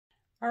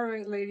All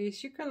right,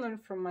 ladies, you can learn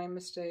from my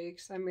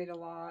mistakes. I made a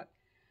lot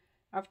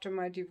after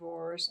my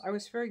divorce. I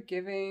was very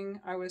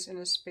giving. I was in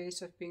a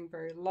space of being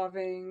very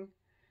loving,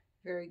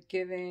 very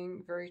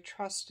giving, very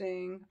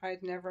trusting. I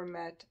had never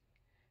met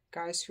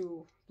guys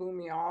who blew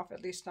me off,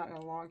 at least not in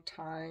a long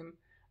time.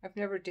 I've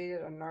never dated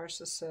a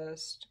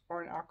narcissist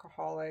or an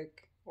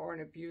alcoholic or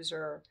an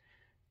abuser.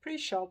 Pretty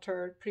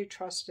sheltered, pretty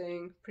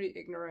trusting, pretty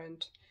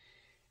ignorant.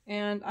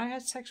 And I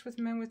had sex with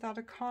men without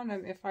a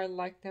condom if I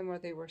liked them or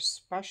they were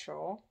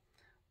special,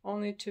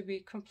 only to be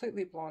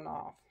completely blown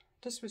off.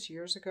 This was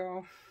years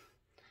ago.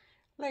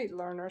 Late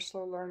learner,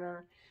 slow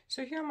learner.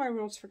 So here are my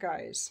rules for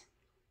guys.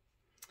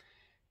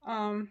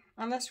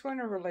 Unless we're in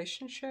a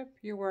relationship,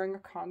 you're wearing a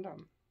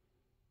condom.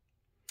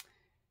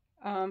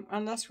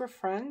 Unless we're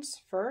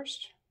friends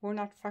first, we're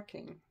not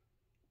fucking.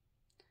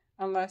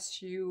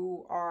 Unless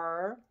you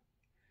are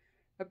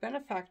a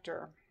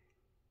benefactor.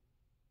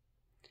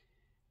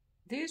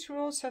 These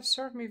rules have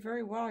served me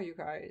very well, you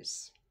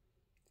guys.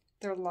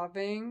 They're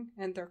loving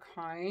and they're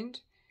kind,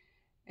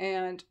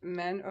 and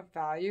men of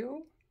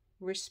value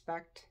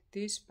respect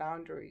these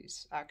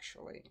boundaries,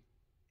 actually.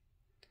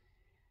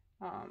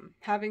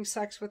 Having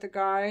sex with a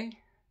guy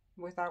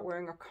without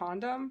wearing a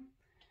condom,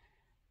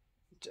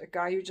 a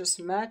guy you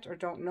just met or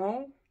don't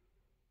know,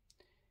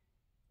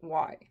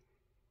 why?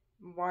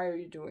 Why are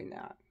you doing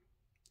that?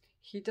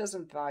 He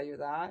doesn't value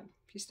that.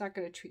 He's not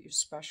going to treat you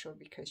special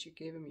because you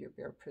gave him your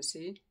bare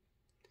pussy.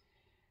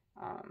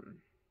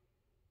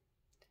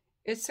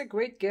 It's a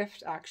great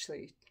gift,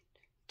 actually,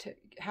 to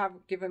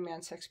give a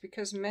man sex,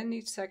 because men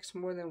need sex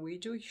more than we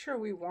do. Sure,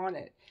 we want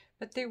it,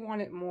 but they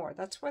want it more.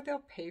 That's why they'll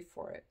pay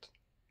for it.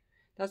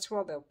 That's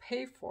why they'll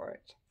pay for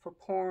it. For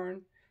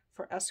porn,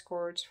 for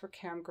escorts, for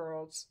cam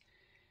girls.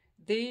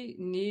 They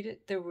need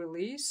the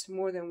release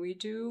more than we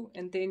do,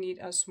 and they need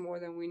us more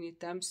than we need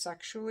them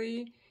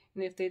sexually.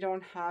 And if they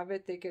don't have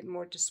it, they get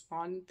more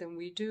despondent than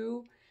we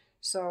do.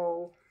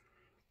 So,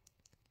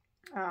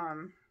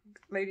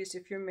 ladies,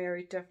 if you're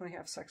married, definitely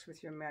have sex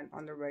with your man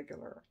on the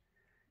regular.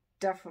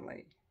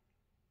 Definitely.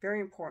 Very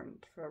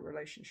important for a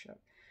relationship.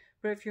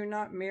 But if you're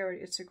not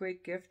married, it's a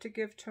great gift to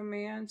give to a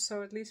man,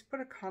 so at least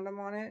put a condom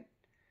on it.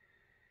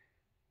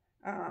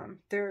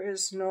 There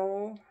is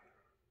no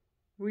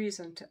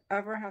reason to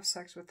ever have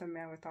sex with a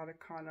man without a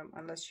condom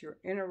unless you're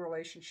in a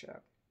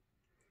relationship.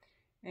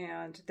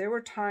 And there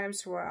were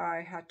times where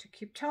I had to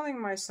keep telling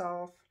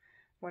myself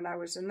when I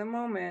was in the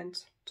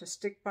moment to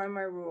stick by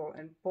my rule,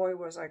 and boy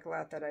was I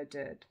glad that I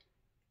did.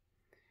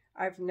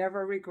 I've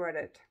never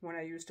regretted when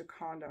I used a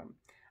condom.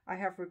 I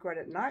have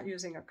regretted not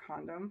using a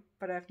condom,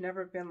 but I've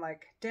never been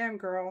like, damn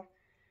girl,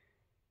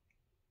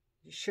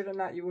 you should have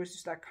not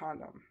used that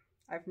condom.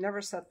 I've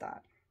never said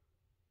that.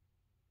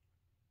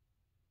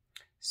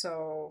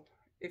 So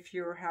if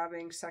you're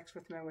having sex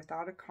with men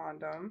without a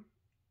condom,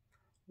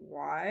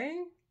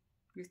 why?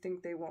 You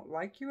think they won't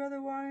like you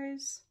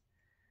otherwise?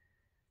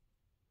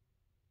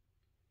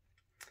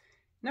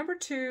 Number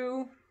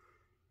two,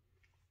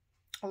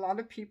 a lot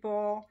of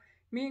people,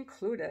 me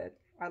included,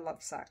 I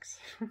love sex.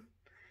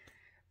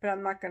 But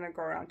I'm not going to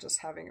go around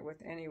just having it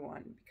with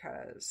anyone,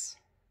 because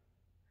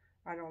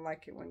I don't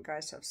like it when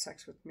guys have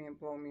sex with me and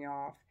blow me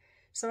off.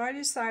 So I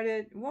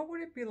decided, what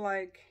would it be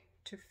like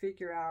to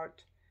figure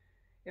out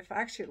if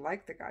I actually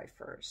like the guy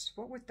first?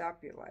 What would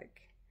that be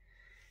like?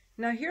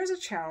 Now, here's a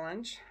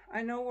challenge.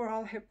 I know we're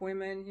all hip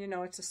women. You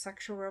know, it's a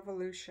sexual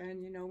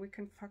revolution. You know, we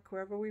can fuck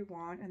whoever we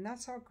want, and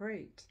that's all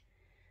great.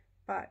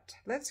 But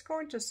let's go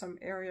into some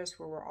areas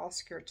where we're all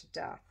scared to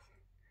death.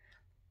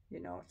 You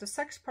know, the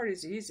sex part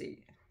is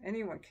easy.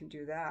 Anyone can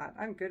do that.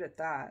 I'm good at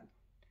that.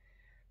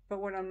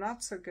 But what I'm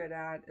not so good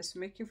at is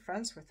making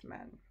friends with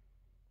men.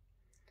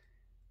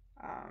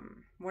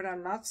 What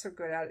I'm not so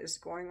good at is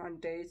going on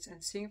dates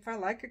and seeing if I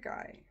like a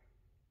guy.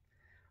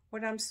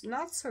 What I'm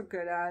not so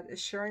good at is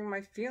sharing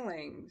my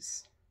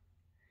feelings.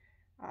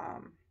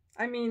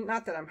 I mean,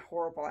 not that I'm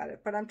horrible at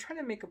it, but I'm trying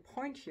to make a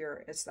point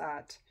here is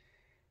that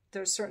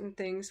there's certain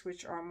things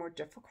which are more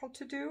difficult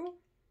to do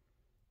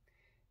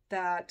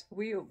that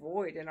we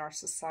avoid in our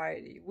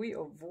society. We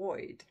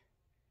avoid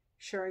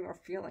sharing our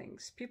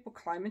feelings. People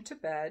climb into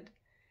bed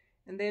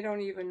and they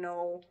don't even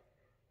know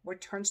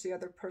what turns the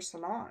other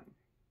person on.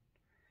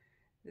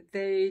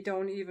 They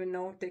don't even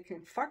know if they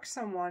can fuck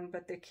someone,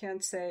 but they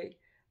can't say,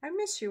 I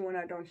miss you when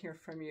I don't hear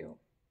from you.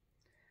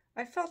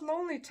 I felt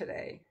lonely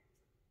today.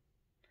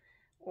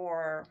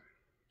 Or,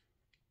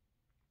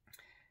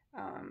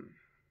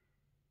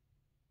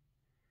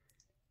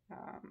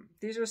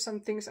 these are some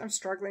things I'm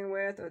struggling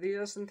with, or these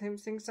are some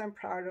things I'm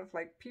proud of.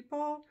 Like,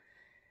 people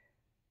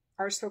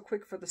are so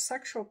quick for the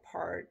sexual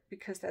part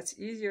because that's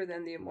easier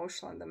than the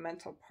emotional and the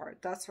mental part.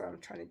 That's what I'm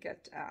trying to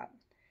get at.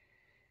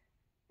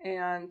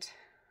 And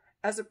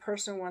as a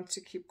person who wants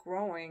to keep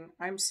growing,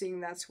 I'm seeing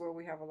that's where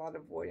we have a lot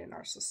of void in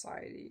our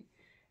society.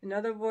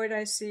 Another void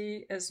I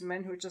see is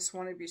men who just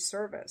want to be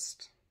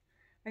serviced.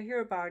 I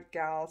hear about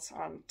gals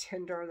on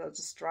Tinder that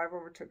just drive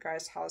over to a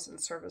guy's house and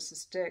service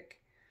his dick.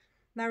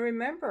 Now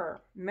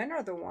remember, men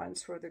are the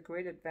ones who are the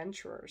great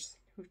adventurers,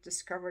 who've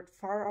discovered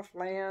far-off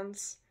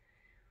lands,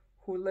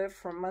 who live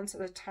for months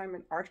at a time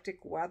in Arctic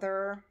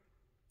weather,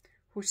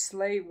 who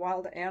slay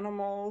wild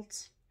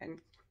animals and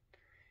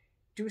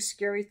do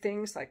scary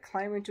things like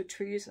climb into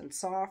trees and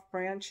saw off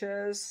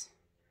branches,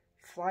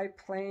 fly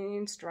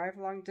planes, drive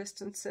long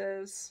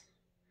distances,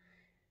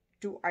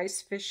 do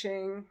ice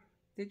fishing.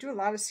 They do a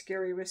lot of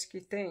scary, risky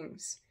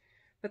things,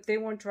 but they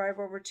won't drive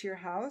over to your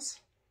house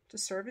to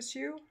service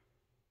you.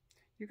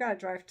 You gotta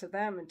drive to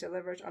them and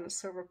deliver it on a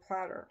silver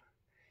platter.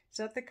 Is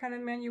that the kind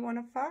of man you want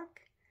to fuck?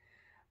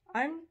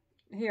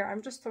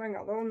 I'm just throwing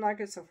out little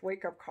nuggets of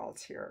wake-up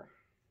calls here.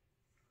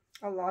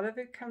 A lot of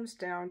it comes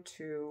down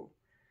to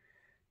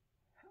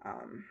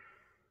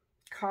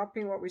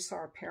copying what we saw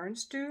our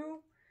parents do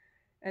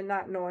and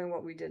not knowing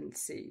what we didn't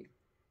see.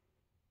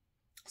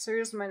 So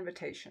here's my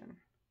invitation.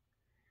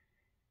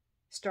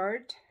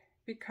 Start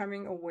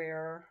becoming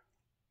aware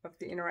of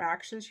the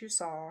interactions you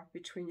saw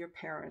between your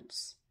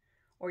parents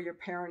or your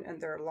parent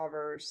and their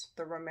lovers,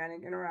 the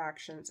romantic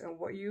interactions, and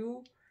what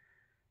you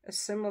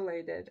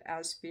assimilated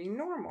as being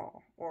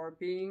normal or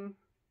being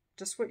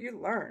just what you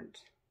learned.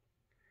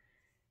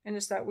 And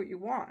is that what you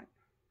want?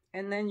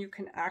 And then you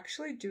can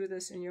actually do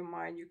this in your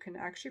mind. You can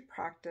actually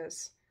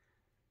practice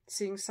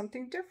seeing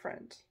something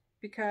different,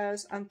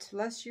 because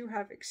unless you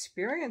have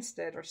experienced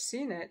it or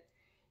seen it,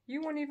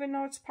 you won't even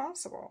know it's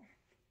possible.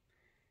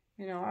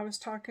 You know, I was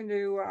talking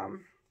to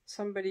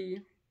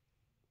somebody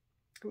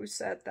who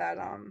said that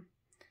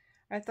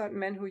I thought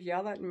men who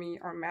yell at me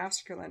are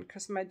masculine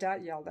because my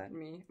dad yelled at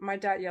me. My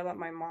dad yelled at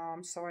my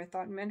mom, so I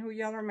thought men who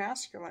yell are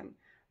masculine.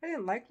 I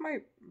didn't like my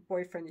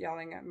boyfriend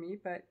yelling at me,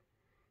 but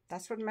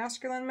that's what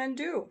masculine men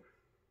do.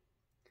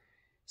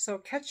 So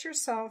catch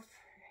yourself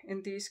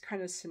in these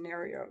kind of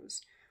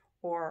scenarios.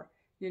 Or,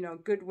 you know,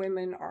 good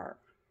women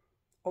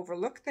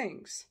overlook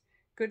things.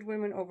 Good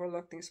women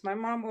overlook things. My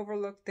mom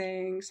overlooked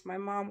things. My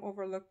mom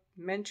overlooked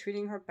men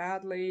treating her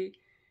badly.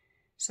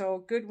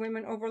 So good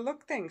women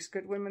overlook things.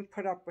 Good women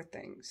put up with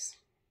things.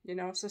 You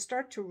know, so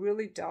start to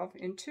really delve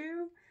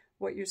into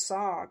what you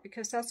saw,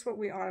 because that's what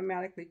we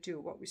automatically do,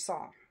 what we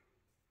saw.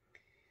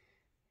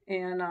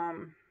 And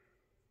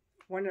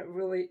one of the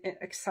really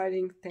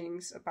exciting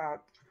things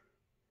about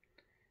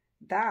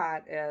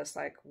that is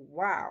like,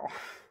 wow,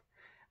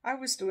 I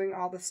was doing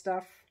all the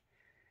stuff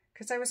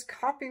because I was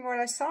copying what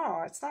I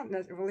saw. It's not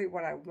really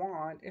what I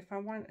want. If I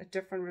want a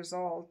different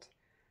result,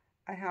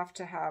 I have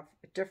to have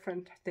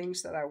different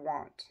things that I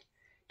want,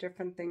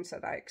 different things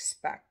that I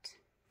expect.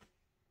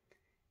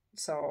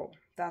 So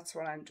that's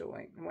what I'm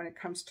doing. And when it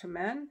comes to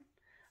men,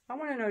 I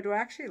want to know, do I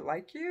actually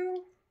like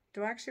you?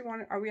 Do I actually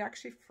are we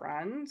actually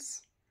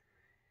friends?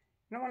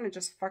 I don't want to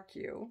just fuck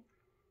you.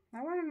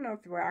 I want to know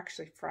if we're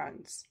actually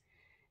friends.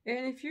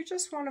 And if you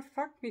just want to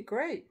fuck me,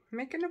 great.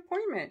 Make an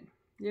appointment,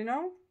 you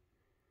know?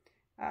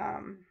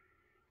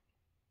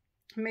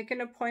 Make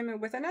an appointment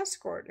with an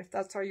escort if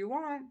that's all you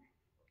want.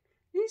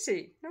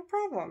 Easy, no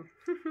problem.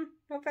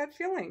 No bad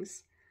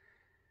feelings.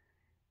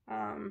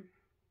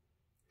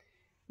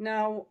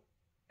 Now,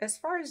 as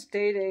far as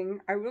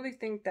dating, I really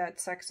think that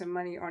sex and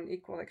money are an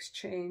equal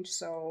exchange.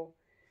 So,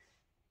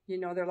 you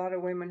know, there are a lot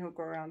of women who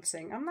go around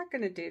saying, I'm not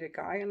going to date a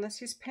guy unless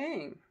he's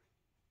paying.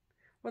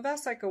 Well,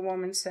 that's like a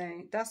woman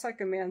saying, that's like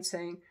a man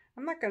saying,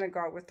 I'm not going to go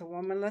out with a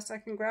woman unless I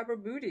can grab her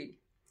booty,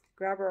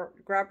 grab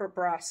her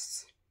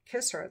breasts,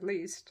 kiss her at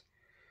least.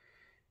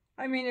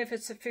 I mean, if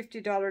it's a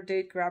 $50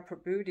 date, grab her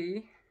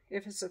booty.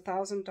 If it's a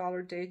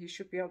 $1,000 date, he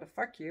should be able to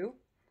fuck you.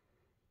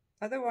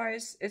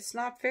 Otherwise, it's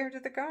not fair to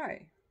the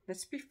guy.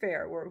 Let's be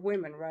fair. We're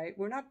women, right?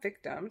 We're not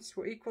victims.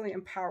 We're equally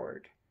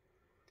empowered.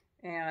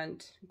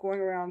 And going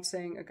around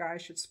saying a guy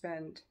should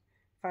spend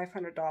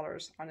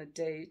 $500 on a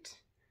date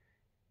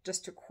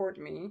just to court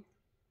me,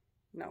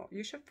 no,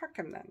 you should fuck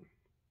him then.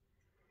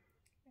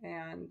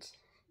 And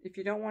if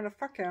you don't want to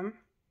fuck him,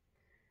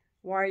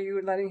 why are you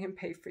letting him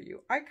pay for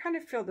you? I kind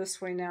of feel this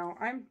way now.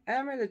 I'm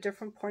at a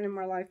different point in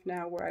my life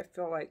now where I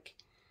feel like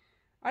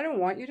I don't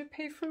want you to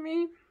pay for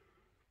me,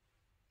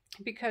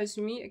 because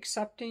me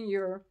accepting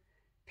your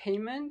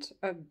payment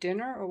of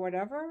dinner or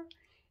whatever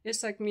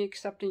is like me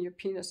accepting your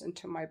penis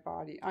into my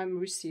body. I'm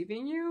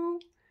receiving you,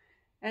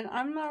 and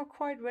I'm not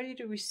quite ready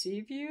to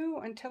receive you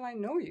until I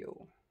know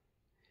you.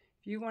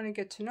 If you want to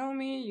get to know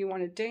me, you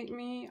want to date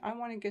me, I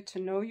want to get to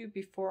know you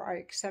before I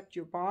accept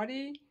your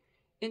body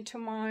into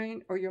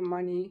mine or your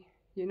money,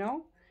 you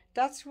know?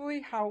 That's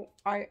really how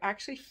I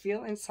actually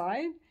feel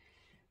inside.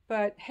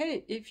 But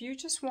hey, if you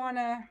just want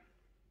to,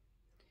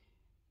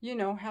 you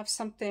know, have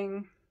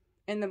something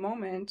in the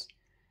moment,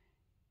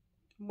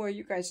 well,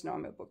 you guys know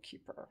I'm a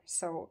bookkeeper.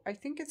 So I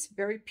think it's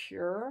very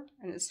pure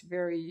and it's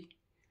very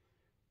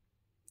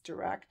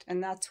direct,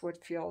 and that's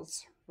what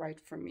feels right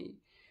for me.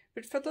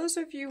 But for those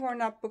of you who are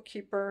not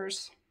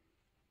bookkeepers,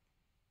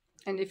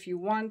 and if you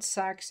want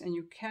sex and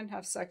you can't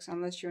have sex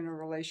unless you're in a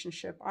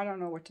relationship, I don't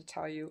know what to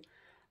tell you.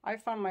 I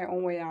found my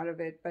own way out of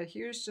it, but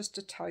here's just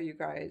to tell you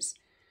guys,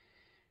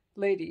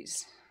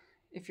 ladies,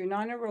 if you're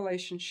not in a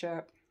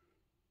relationship,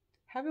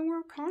 have him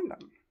wear a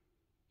condom.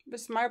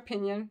 This is my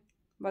opinion,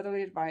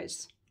 motherly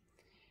advice.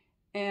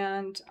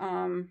 And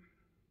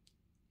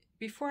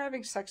before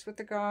having sex with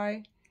the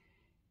guy,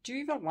 Do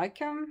you even like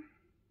him?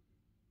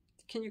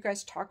 Can you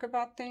guys talk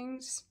about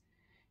things?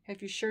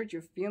 Have you shared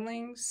your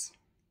feelings?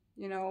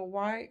 You know,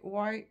 why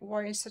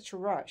such a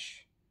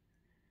rush?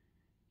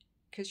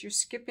 Because you're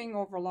skipping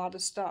over a lot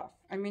of stuff.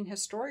 I mean,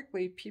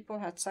 historically, people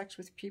had sex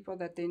with people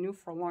that they knew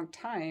for a long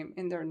time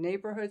in their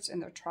neighborhoods, in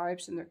their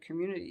tribes, in their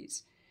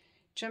communities.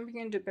 Jumping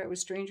into bed with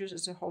strangers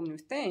is a whole new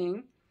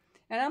thing.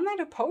 And I'm not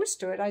opposed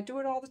to it. I do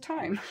it all the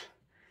time.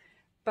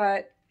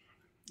 But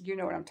you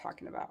know what I'm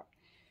talking about.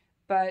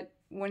 But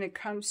when it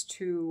comes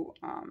to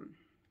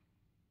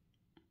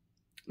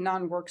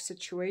non-work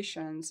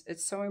situations,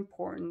 it's so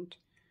important,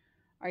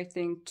 I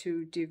think,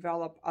 to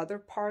develop other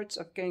parts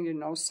of getting to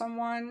know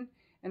someone.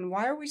 And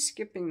why are we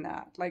skipping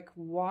that? Like,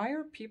 why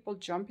are people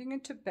jumping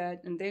into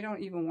bed and they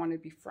don't even want to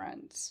be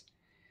friends?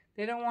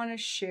 They don't want to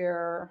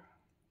share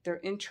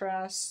their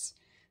interests.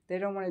 They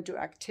don't want to do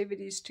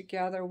activities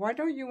together. Why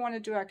don't you want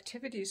to do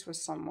activities with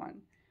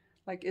someone?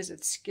 Like, is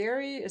it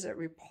scary? Is it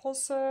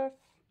repulsive?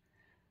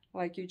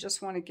 Like, you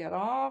just want to get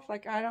off?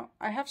 Like, I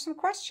have some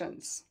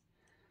questions.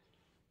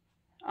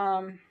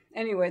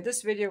 Anyway,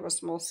 this video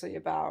was mostly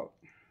about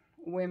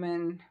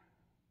women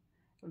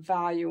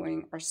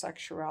valuing our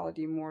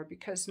sexuality more,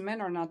 because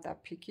men are not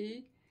that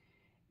picky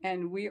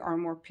and we are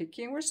more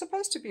picky, and we're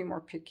supposed to be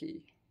more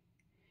picky.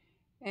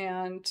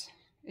 And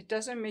it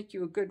doesn't make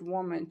you a good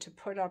woman to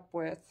put up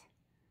with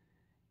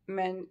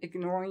men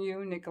ignoring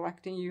you,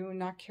 neglecting you,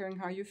 not caring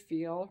how you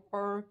feel,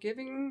 or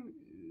taking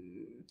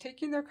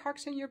their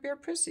cocks in your bare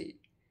pussy.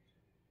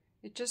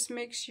 It just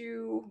makes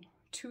you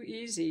too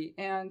easy,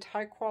 and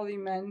high quality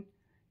men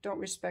don't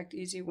respect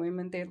easy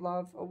women. They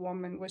love a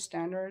woman with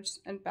standards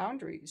and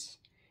boundaries.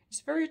 It's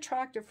very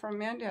attractive for a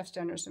man to have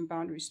standards and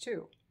boundaries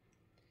too.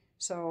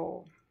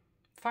 So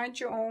find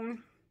your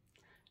own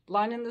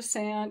line in the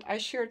sand. I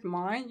shared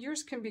mine.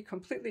 Yours can be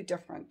completely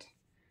different.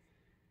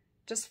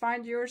 Just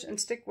find yours and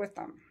stick with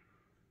them.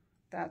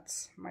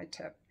 That's my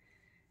tip.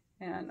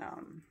 And I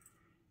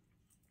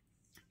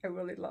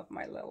really love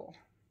my little.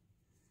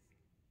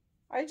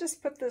 I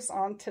just put this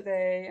on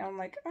today. I'm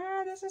like,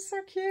 this is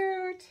so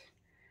cute.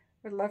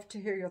 Would love to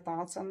hear your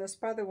thoughts on this.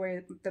 By the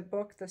way, the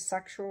book,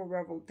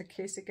 The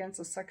Case Against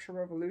the Sexual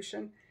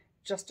Revolution,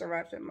 just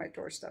arrived at my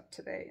doorstep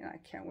today, and I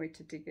can't wait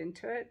to dig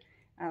into it.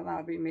 And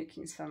I'll be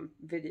making some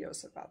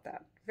videos about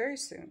that very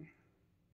soon.